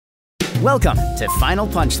Welcome to Final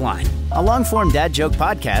Punchline, a long-form dad joke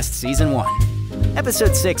podcast, Season 1.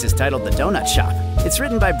 Episode 6 is titled The Donut Shop. It's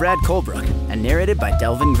written by Brad Colebrook and narrated by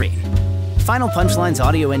Delvin Green. Final Punchline's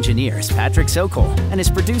audio engineer is Patrick Sokol and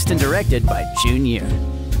is produced and directed by Yoon.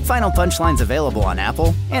 Final Punchline's available on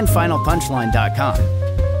Apple and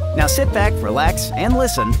finalpunchline.com. Now sit back, relax, and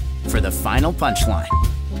listen for the Final Punchline.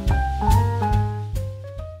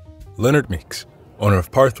 Leonard Meeks, owner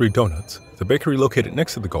of Par 3 Donuts, the bakery located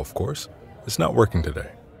next to the golf course, is not working today.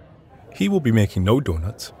 He will be making no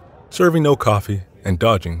donuts, serving no coffee, and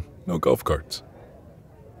dodging no golf carts.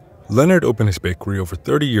 Leonard opened his bakery over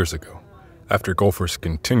 30 years ago, after golfers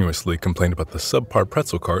continuously complained about the subpar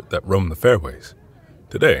pretzel cart that roamed the fairways.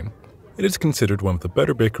 Today, it is considered one of the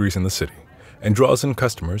better bakeries in the city and draws in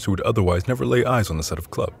customers who would otherwise never lay eyes on the set of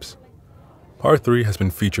clubs. Par 3 has been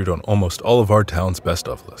featured on almost all of our town's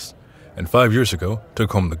best-of lists, and 5 years ago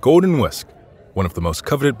took home the Golden Whisk, one of the most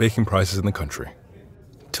coveted baking prizes in the country.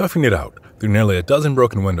 Toughing it out through nearly a dozen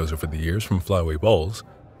broken windows over the years from flyaway balls,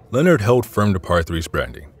 Leonard held firm to Par 3's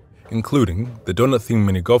branding, including the donut-themed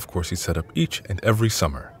mini golf course he set up each and every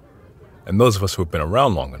summer. And those of us who have been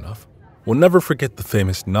around long enough will never forget the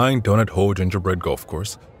famous 9-donut-hole gingerbread golf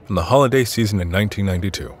course from the holiday season in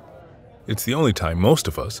 1992. It's the only time most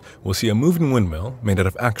of us will see a moving windmill made out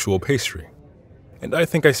of actual pastry. And I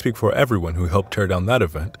think I speak for everyone who helped tear down that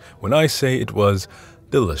event when I say it was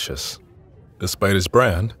delicious. Despite his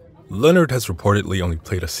brand, Leonard has reportedly only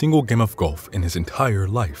played a single game of golf in his entire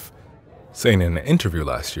life, saying in an interview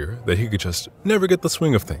last year that he could just never get the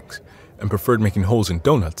swing of things and preferred making holes in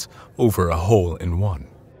donuts over a hole in one.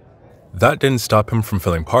 That didn't stop him from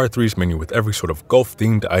filling Par 3's menu with every sort of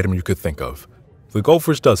golf-themed item you could think of. The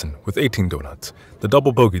Golfer's Dozen with 18 donuts, the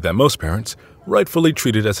double bogey that most parents rightfully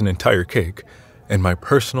treated as an entire cake, and my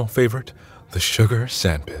personal favorite, the Sugar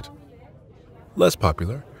Sandpit. Less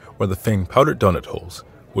popular were the famed powdered donut holes,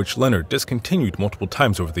 which Leonard discontinued multiple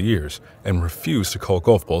times over the years and refused to call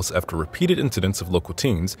golf balls after repeated incidents of local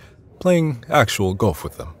teens playing actual golf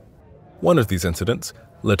with them. One of these incidents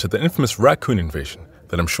led to the infamous raccoon invasion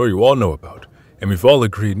that I'm sure you all know about, and we've all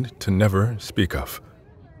agreed to never speak of.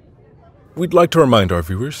 We'd like to remind our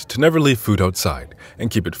viewers to never leave food outside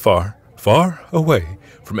and keep it far, far away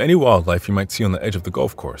from any wildlife you might see on the edge of the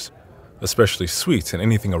golf course, especially sweets and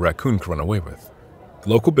anything a raccoon can run away with. The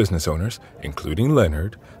local business owners, including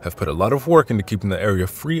Leonard, have put a lot of work into keeping the area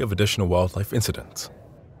free of additional wildlife incidents.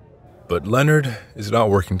 But Leonard is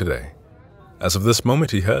not working today. As of this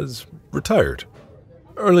moment, he has retired.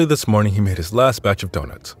 Early this morning, he made his last batch of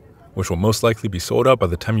donuts, which will most likely be sold out by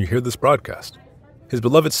the time you hear this broadcast. His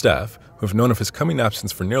beloved staff, who have known of his coming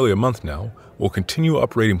absence for nearly a month now, will continue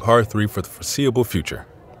operating Par 3 for the foreseeable future.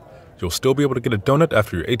 You'll still be able to get a donut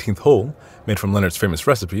after your 18th hole, made from Leonard's famous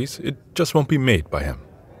recipes, it just won't be made by him.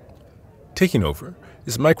 Taking over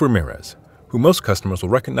is Mike Ramirez, who most customers will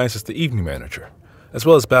recognize as the evening manager, as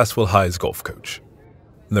well as Bassville High's golf coach.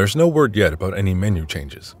 There's no word yet about any menu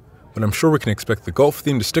changes, but I'm sure we can expect the golf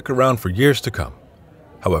theme to stick around for years to come.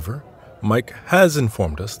 However, Mike has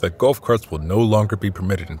informed us that golf carts will no longer be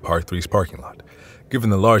permitted in Par 3's parking lot,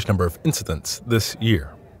 given the large number of incidents this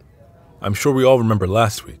year. I'm sure we all remember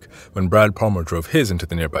last week when Brad Palmer drove his into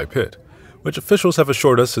the nearby pit, which officials have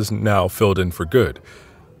assured us is now filled in for good,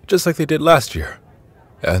 just like they did last year,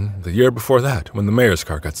 and the year before that when the mayor's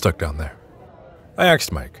car got stuck down there. I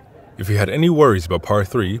asked Mike if he had any worries about Par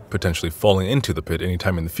 3 potentially falling into the pit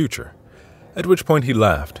anytime in the future, at which point he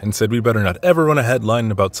laughed and said we'd better not ever run a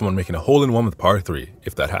headline about someone making a hole-in-one with Par 3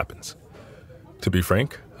 if that happens. To be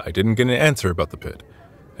frank, I didn't get an answer about the pit,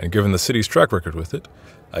 and given the city's track record with it,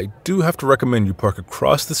 I do have to recommend you park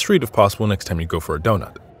across the street if possible next time you go for a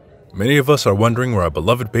donut. Many of us are wondering where our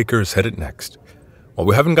beloved baker is headed next. While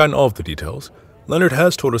we haven't gotten all of the details, Leonard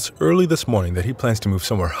has told us early this morning that he plans to move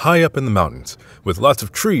somewhere high up in the mountains, with lots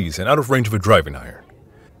of trees and out of range of a driving iron.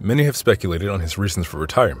 Many have speculated on his reasons for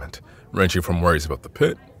retirement, ranging from worries about the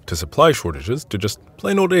pit, to supply shortages, to just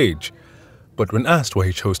plain old age. But when asked why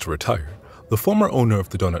he chose to retire, the former owner of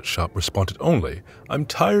the donut shop responded only, "I'm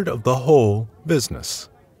tired of the whole business."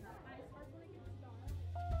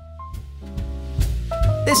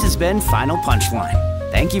 This has been Final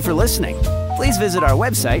Punchline. Thank you for listening. Please visit our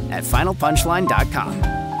website at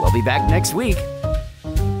finalpunchline.com. We'll be back next week